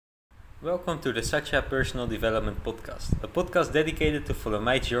Welcome to the Satya Personal Development Podcast, a podcast dedicated to follow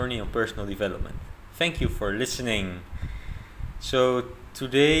my journey on personal development. Thank you for listening. So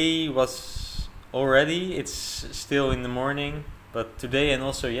today it's still in the morning, but today and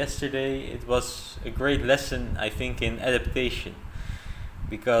also yesterday it was a great lesson, I think, in adaptation.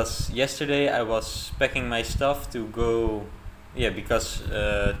 Because yesterday I was packing my stuff to go, because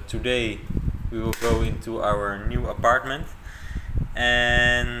today we will go into our new apartment,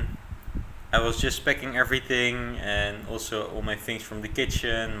 and I was just packing everything and also all my things from the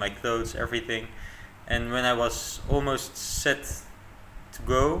kitchen, my clothes, everything. And when I was almost set to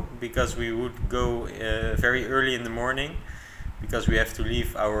go, because we would go very early in the morning, because we have to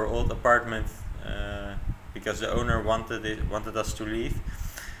leave our old apartment because the owner wanted us to leave.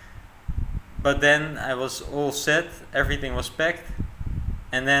 But then I was all set, everything was packed,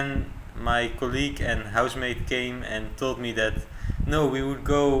 and then my colleague and housemate came and told me that no, we would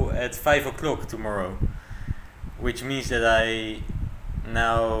go at 5 o'clock tomorrow, which means that I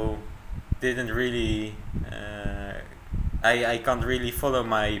now didn't really, I can't really follow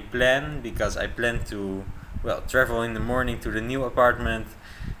my plan, because I planned to, travel in the morning to the new apartment,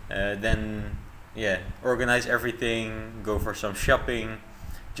 then, organize everything, go for some shopping,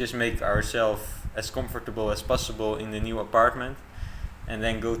 just make ourselves as comfortable as possible in the new apartment, and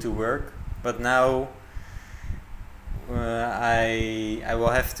then go to work. But now I will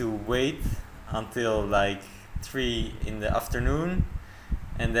have to wait until like 3 in the afternoon,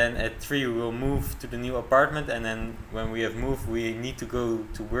 and then at 3 we will move to the new apartment, and then when we have moved we need to go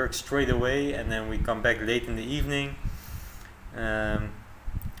to work straight away, and then we come back late in the evening, then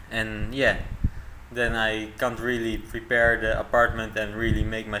I can't really prepare the apartment and really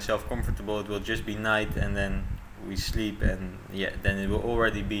make myself comfortable. It will just be night, and then we sleep, and then it will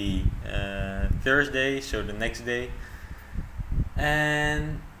already be Thursday, so the next day.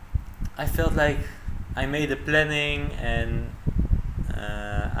 And I felt like I made a planning, and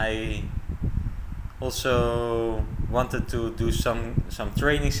I also wanted to do some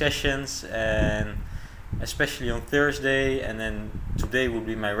training sessions, and especially on Thursday, and then today would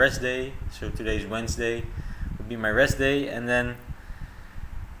be my rest day, so today is Wednesday, would be my rest day, and then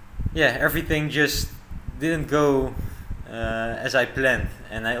everything just didn't go as I planned,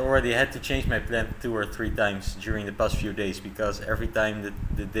 and I already had to change my plan 2 or 3 times during the past few days, because every time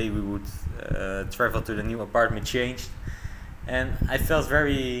the day we would travel to the new apartment changed, and I felt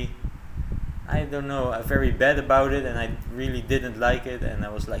very bad about it, and I really didn't like it, and I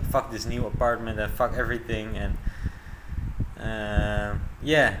was like, fuck this new apartment and fuck everything, and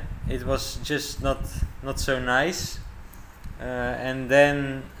it was just not so nice, and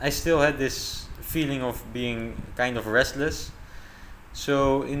then I still had this feeling of being kind of restless.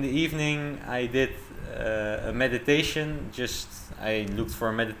 So in the evening I did a meditation. I looked for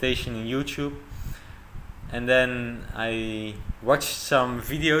a meditation in YouTube, and then I watched some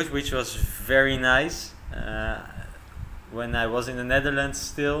videos, which was very nice. When I was in the Netherlands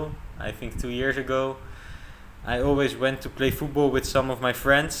still, I think 2 years ago, I always went to play football with some of my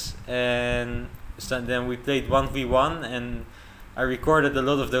friends, and then we played 1v1, and I recorded a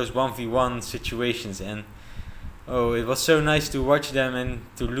lot of those 1v1 situations, and it was so nice to watch them and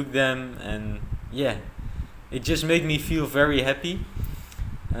to look them, and it just made me feel very happy,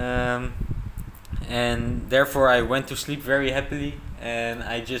 and therefore I went to sleep very happily, and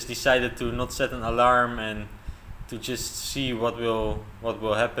I just decided to not set an alarm and to just see what will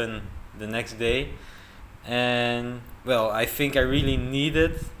happen the next day. And I think I really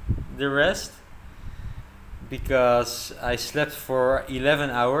needed the rest, because I slept for 11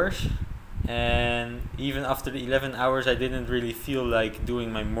 hours, and even after the 11 hours I didn't really feel like doing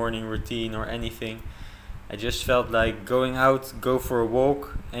my morning routine or anything. I just felt like going out, go for a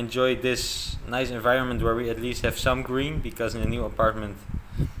walk, enjoy this nice environment where we at least have some green, because in the new apartment,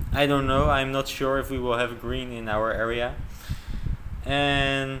 I don't know, I'm not sure if we will have green in our area.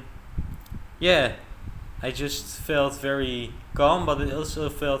 And I just felt very calm, but it also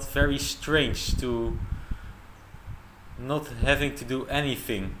felt very strange to not having to do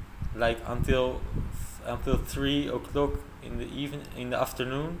anything, like until 3 o'clock in the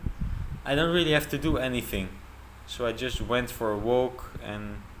afternoon. I don't really have to do anything, so I just went for a walk,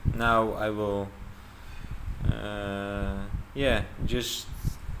 and now I will just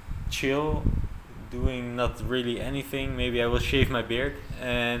chill, doing not really anything. Maybe I will shave my beard,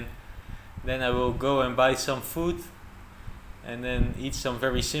 and then I will go and buy some food, and then eat some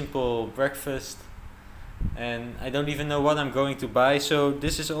very simple breakfast, and I don't even know what I'm going to buy. So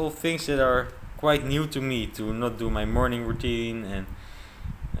this is all things that are quite new to me, to not do my morning routine, and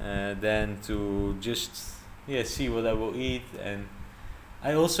then to just see what I will eat, and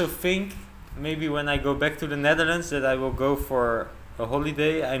I also think maybe when I go back to the Netherlands that I will go for a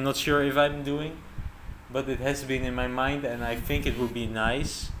holiday. I'm not sure if I'm doing, but it has been in my mind, and I think it would be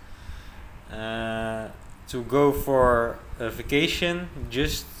nice to go for a vacation,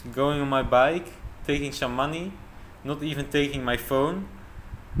 just going on my bike, taking some money, not even taking my phone,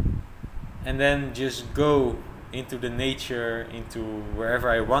 and then just go into the nature, into wherever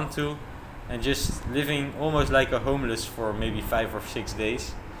I want to, and just living almost like a homeless for maybe 5 or 6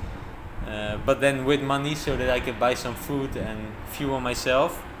 days. But then with money so that I can buy some food and fuel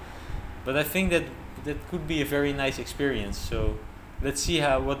myself. But I think that could be a very nice experience. So let's see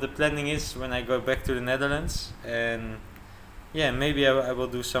what the planning is when I go back to the Netherlands. And yeah, maybe I will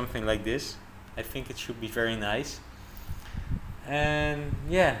do something like this. I think it should be very nice. And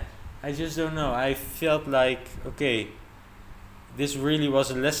yeah, I just don't know. I felt like, okay, this really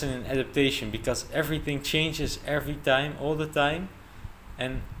was a lesson in adaptation, because everything changes every time, all the time.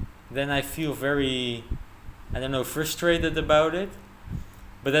 And then I feel very, I don't know, frustrated about it.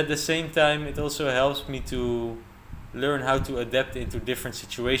 But at the same time, it also helps me to learn how to adapt into different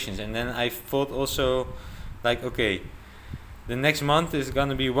situations. And then I thought also, like, okay, the next month is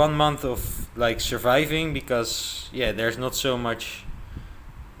gonna be 1 month of like surviving, because yeah, there's not so much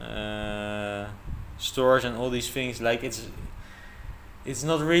stores and all these things. Like it's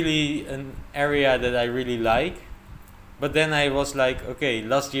not really an area that I really like. But then I was like, okay,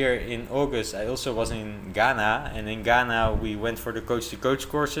 last year in August I also was in Ghana, and in Ghana we went for the coach to coach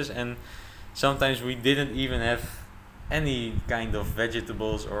courses, and sometimes we didn't even have any kind of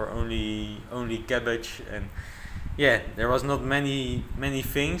vegetables, or only cabbage, and yeah, there was not many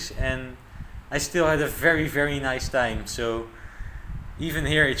things, and I still had a very, very nice time. So even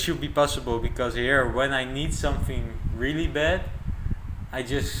here it should be possible, because here when I need something really bad,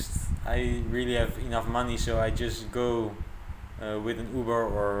 I really have enough money, so I just go with an Uber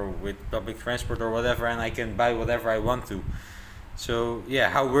or with public transport or whatever, and I can buy whatever I want to. So yeah,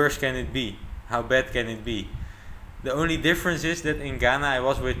 how worse can it be? How bad can it be? The only difference is that in Ghana I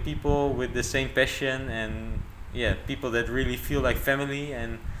was with people with the same passion, and yeah, people that really feel like family,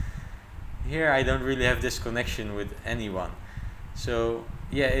 and here I don't really have this connection with anyone. So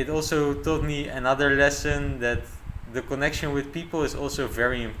yeah, it also taught me another lesson, that the connection with people is also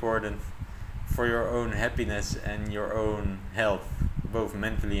very important for your own happiness and your own health, both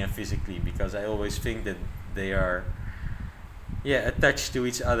mentally and physically, because I always think that they are attached to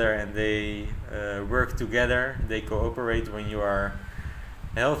each other, and they work together, they cooperate. When you are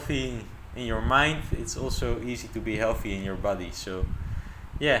healthy in your mind, it's also easy to be healthy in your body. So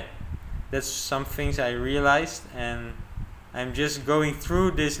yeah, that's some things I realized, and I'm just going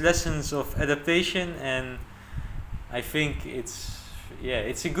through these lessons of adaptation, and I think it's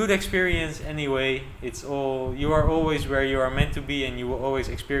a good experience anyway. You are always where you are meant to be, and you will always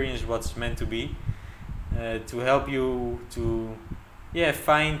experience what's meant to be, to help you to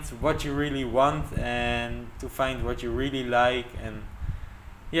find what you really want, and to find what you really like. And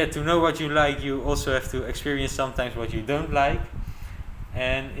to know what you like, you also have to experience sometimes what you don't like.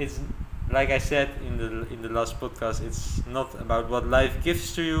 And it's like I said in the last podcast, it's not about what life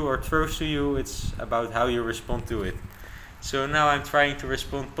gives to you or throws to you, it's about how you respond to it. So now I'm trying to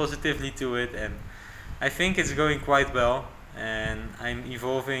respond positively to it, and I think it's going quite well, and I'm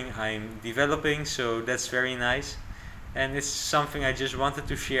evolving, I'm developing, so that's very nice. And it's something I just wanted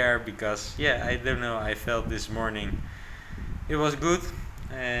to share, because I don't know, I felt this morning it was good.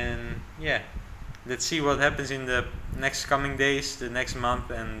 And let's see what happens in the next coming days, the next month,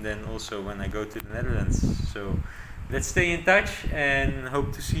 and then also when I go to the Netherlands. So let's stay in touch, and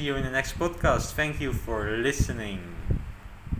hope to see you in the next podcast. Thank you for listening.